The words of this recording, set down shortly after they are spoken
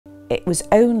It was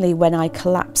only when I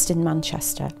collapsed in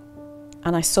Manchester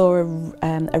and I saw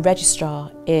a registrar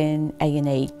in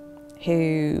A&E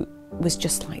who was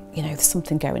just like, you know, there's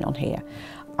something going on here.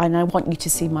 And I want you to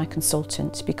see my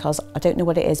consultant because I don't know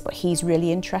what it is, but he's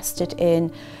really interested in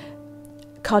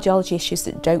cardiology issues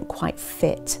that don't quite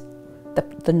fit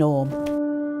the norm.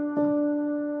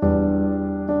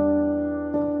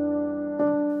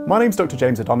 My name's Dr.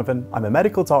 James O'Donovan. I'm a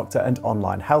medical doctor and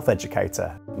online health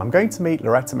educator. I'm going to meet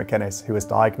Loretta MacInnes, who was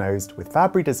diagnosed with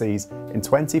Fabry disease in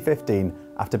 2015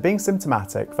 after being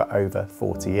symptomatic for over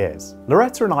 40 years.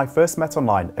 Loretta and I first met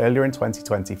online earlier in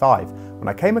 2025 when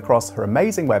I came across her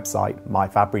amazing website, My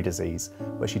Fabry Disease,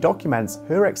 where she documents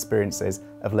her experiences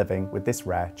of living with this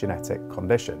rare genetic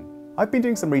condition. I've been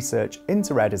doing some research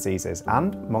into rare diseases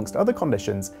and, amongst other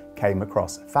conditions, came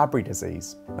across Fabry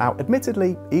disease. Now,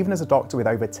 admittedly, even as a doctor with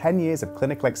over 10 years of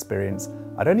clinical experience,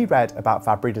 I'd only read about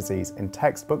Fabry disease in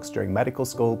textbooks during medical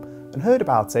school and heard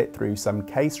about it through some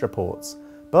case reports.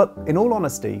 But in all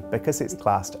honesty, because it's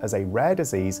classed as a rare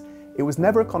disease, it was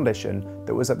never a condition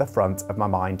that was at the front of my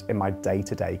mind in my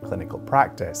day-to-day clinical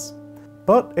practice.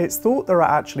 But it's thought there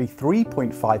are actually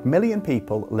 3.5 million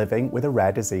people living with a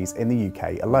rare disease in the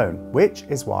UK alone, which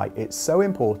is why it's so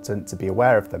important to be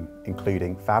aware of them,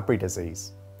 including Fabry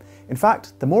disease. In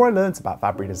fact, the more I learned about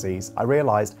Fabry disease, I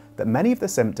realised that many of the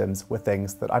symptoms were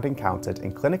things that I'd encountered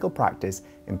in clinical practice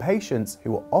in patients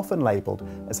who were often labelled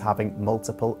as having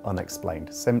multiple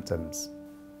unexplained symptoms.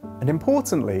 And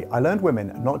importantly, I learned women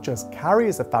are not just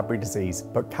carriers of Fabry disease,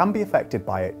 but can be affected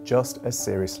by it just as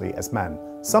seriously as men,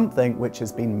 something which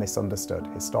has been misunderstood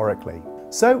historically.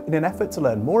 So, in an effort to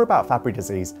learn more about Fabry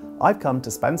disease, I've come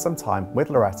to spend some time with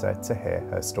Loretta to hear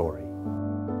her story.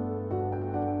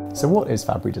 So what is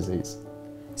Fabry disease?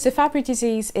 So Fabry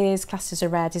disease is classed as a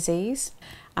rare disease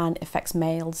and affects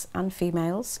males and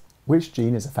females. Which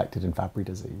gene is affected in Fabry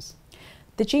disease?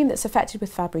 The gene that's affected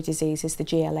with Fabry disease is the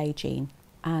GLA gene,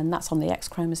 and that's on the X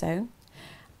chromosome.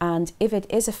 And if it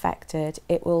is affected,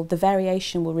 the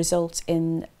variation will result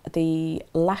in the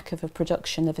lack of a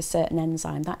production of a certain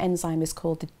enzyme. That enzyme is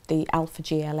called the alpha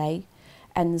GLA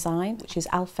enzyme, which is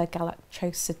alpha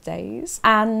galactosidase.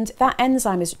 And that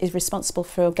enzyme is responsible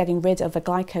for getting rid of a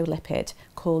glycolipid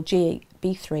called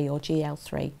GB3 or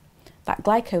GL3. That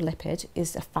glycolipid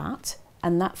is a fat,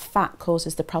 and that fat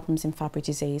causes the problems in Fabry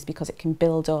disease because it can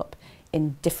build up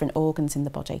in different organs in the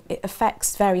body. It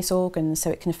affects various organs,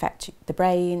 so it can affect the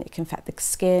brain, it can affect the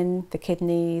skin, the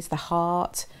kidneys, the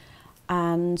heart,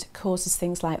 and causes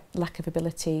things like lack of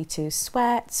ability to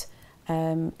sweat,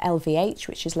 LVH,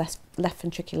 which is left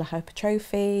ventricular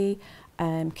hypertrophy,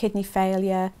 kidney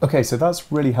failure. Okay, so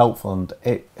that's really helpful, and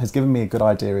it has given me a good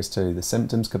idea as to the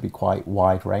symptoms could be quite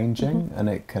wide-ranging, and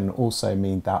it can also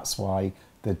mean that's why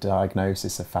the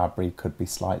diagnosis of Fabry could be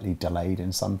slightly delayed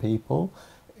in some people.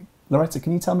 Loretta,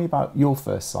 can you tell me about your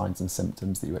first signs and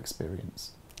symptoms that you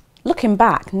experienced? Looking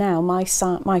back now, my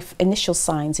initial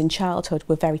signs in childhood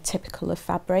were very typical of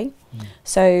Fabry.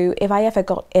 So if I ever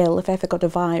got ill, if I ever got a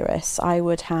virus, I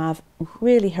would have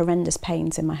really horrendous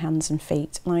pains in my hands and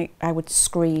feet. I would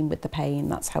scream with the pain,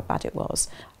 that's how bad it was.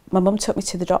 My mum took me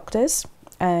to the doctors,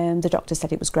 and the doctor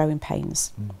said it was growing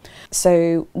pains.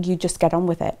 So you just get on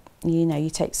with it. You know,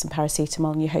 you take some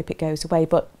paracetamol and you hope it goes away,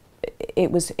 but it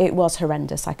was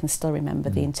horrendous. I can still remember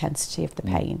the intensity of the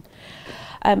pain.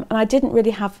 And I didn't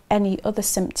really have any other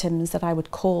symptoms that I would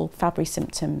call Fabry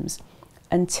symptoms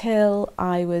until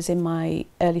I was in my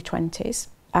early 20s,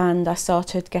 and I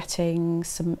started getting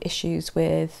some issues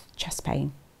with chest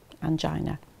pain,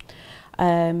 angina.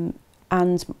 And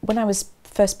when I was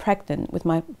first pregnant with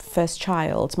my first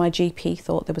child, my GP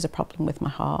thought there was a problem with my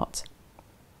heart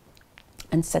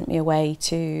and sent me away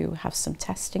to have some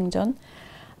testing done.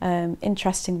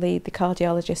 Interestingly, the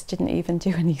cardiologist didn't even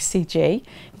do an ECG.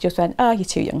 He just went, "Oh, you're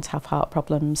too young to have heart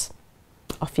problems.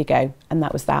 Off you go," and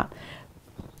that was that.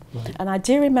 Right. And I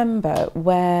do remember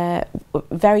where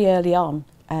very early on,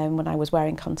 when I was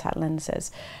wearing contact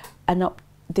lenses, and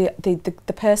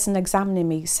the person examining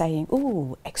me saying,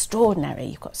 "Ooh, extraordinary!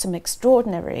 You've got some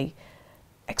extraordinary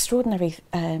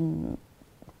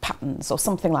patterns," or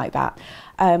something like that.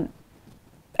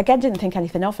 Again, didn't think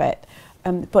anything of it.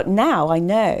 But now I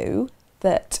know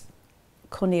that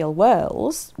corneal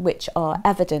whorls, which are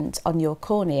evident on your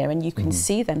cornea, and you can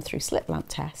see them through slit lamp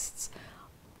tests,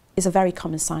 is a very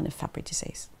common sign of Fabry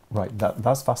disease. Right,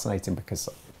 that's fascinating because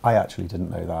I actually didn't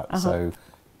know that. So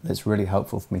it's really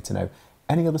helpful for me to know.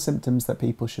 Any other symptoms that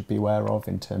people should be aware of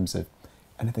in terms of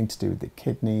anything to do with the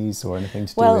kidneys or anything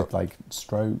to do with like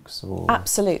strokes? Or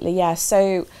absolutely, yeah.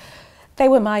 So they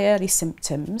were my early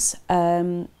symptoms.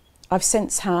 I've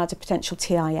since had a potential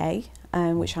TIA,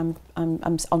 which I'm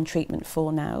on treatment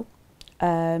for now.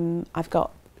 I've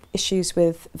got issues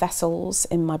with vessels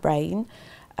in my brain,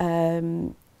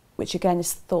 which again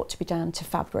is thought to be down to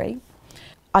Fabry.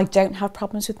 I don't have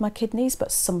problems with my kidneys, but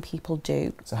some people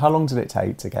do. So how long did it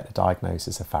take to get a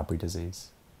diagnosis of Fabry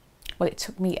disease? Well, it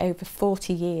took me over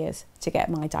 40 years to get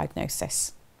my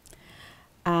diagnosis.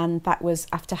 And that was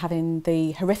after having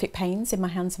the horrific pains in my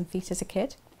hands and feet as a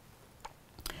kid.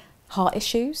 Heart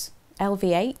issues,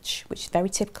 LVH, which is very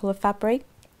typical of Fabry.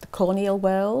 The corneal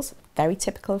whorls, very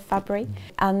typical of Fabry.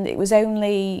 And it was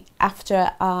only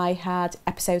after I had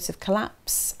episodes of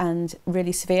collapse and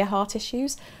really severe heart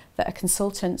issues that a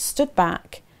consultant stood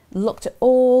back, looked at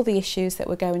all the issues that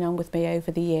were going on with me over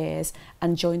the years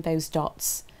and joined those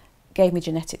dots, gave me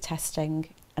genetic testing,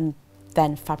 and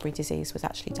then Fabry disease was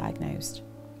actually diagnosed.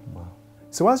 Wow.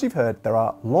 So as you've heard, there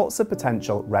are lots of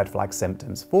potential red flag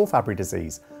symptoms for Fabry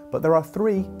disease, but there are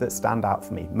three that stand out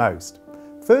for me most.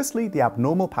 Firstly, the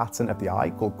abnormal pattern of the eye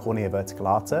called cornea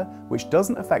verticillata, which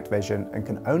doesn't affect vision and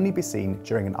can only be seen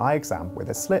during an eye exam with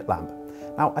a slit lamp.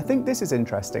 Now, I think this is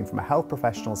interesting from a health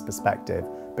professional's perspective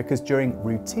because during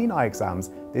routine eye exams,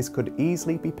 this could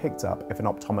easily be picked up if an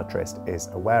optometrist is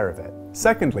aware of it.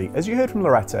 Secondly, as you heard from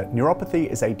Loretta, neuropathy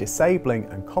is a disabling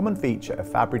and common feature of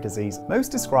Fabry disease.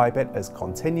 Most describe it as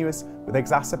continuous with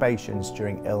exacerbations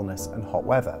during illness and hot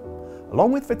weather.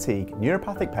 Along with fatigue,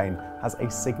 neuropathic pain has a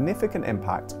significant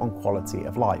impact on quality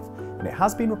of life, and it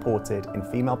has been reported in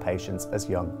female patients as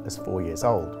young as 4 years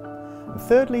old. And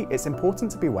thirdly, it's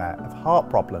important to be aware of heart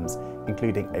problems,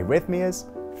 including arrhythmias,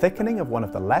 thickening of one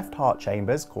of the left heart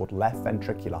chambers called left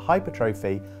ventricular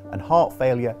hypertrophy, and heart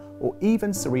failure, or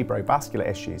even cerebrovascular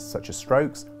issues such as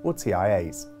strokes or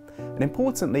TIAs. And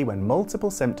importantly, when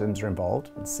multiple symptoms are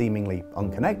involved, and seemingly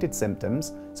unconnected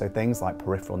symptoms, so things like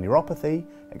peripheral neuropathy,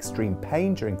 extreme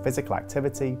pain during physical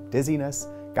activity, dizziness,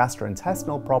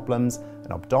 gastrointestinal problems,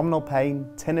 and abdominal pain,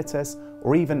 tinnitus,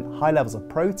 or even high levels of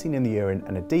protein in the urine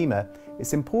and edema,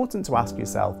 it's important to ask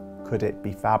yourself, could it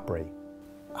be Fabry?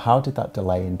 How did that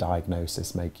delay in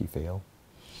diagnosis make you feel?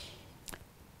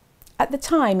 At the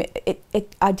time,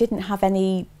 I didn't have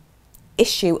any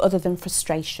issue other than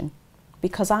frustration,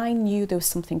 because I knew there was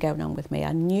something going on with me.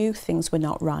 I knew things were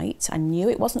not right. I knew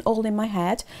it wasn't all in my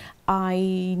head.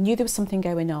 I knew there was something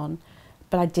going on,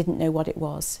 but I didn't know what it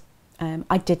was.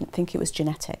 I didn't think it was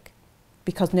genetic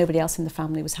because nobody else in the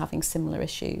family was having similar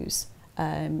issues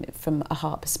from a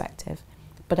heart perspective.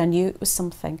 But I knew it was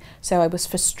something. So I was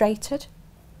frustrated,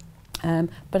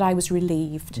 but I was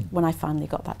relieved when I finally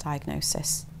got that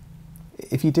diagnosis.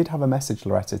 If you did have a message,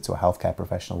 Loretta, to a healthcare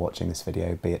professional watching this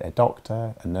video, be it a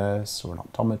doctor, a nurse, or an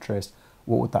optometrist,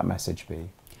 what would that message be?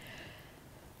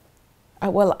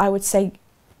 Well, I would say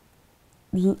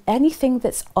anything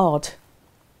that's odd,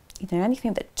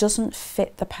 anything that doesn't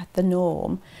fit the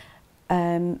norm,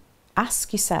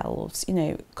 ask yourselves,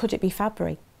 could it be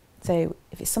Fabry? So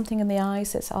if it's something in the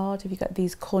eyes that's odd, if you've got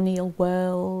these corneal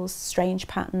whorls, strange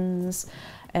patterns,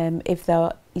 if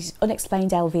there is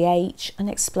unexplained LVH,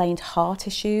 unexplained heart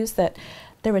issues, that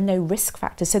there are no risk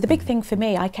factors. So the big thing for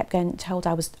me, I kept getting told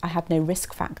I had no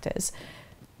risk factors.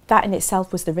 That in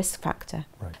itself was the risk factor.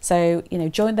 Right. So,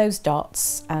 join those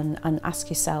dots and ask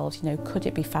yourselves, could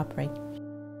it be Fabry?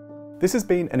 This has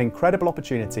been an incredible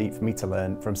opportunity for me to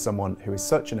learn from someone who is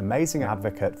such an amazing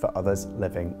advocate for others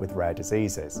living with rare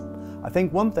diseases. I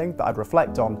think one thing that I'd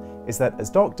reflect on is that as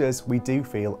doctors, we do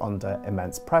feel under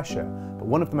immense pressure, but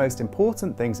one of the most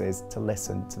important things is to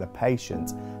listen to the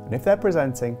patient. And if they're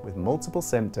presenting with multiple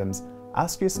symptoms,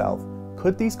 ask yourself,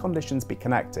 could these conditions be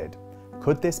connected?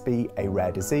 Could this be a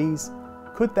rare disease?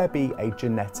 Could there be a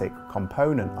genetic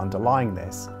component underlying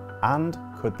this? And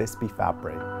could this be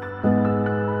Fabry?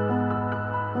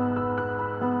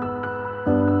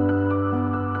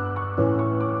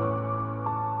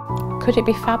 Could it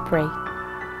be Fabry?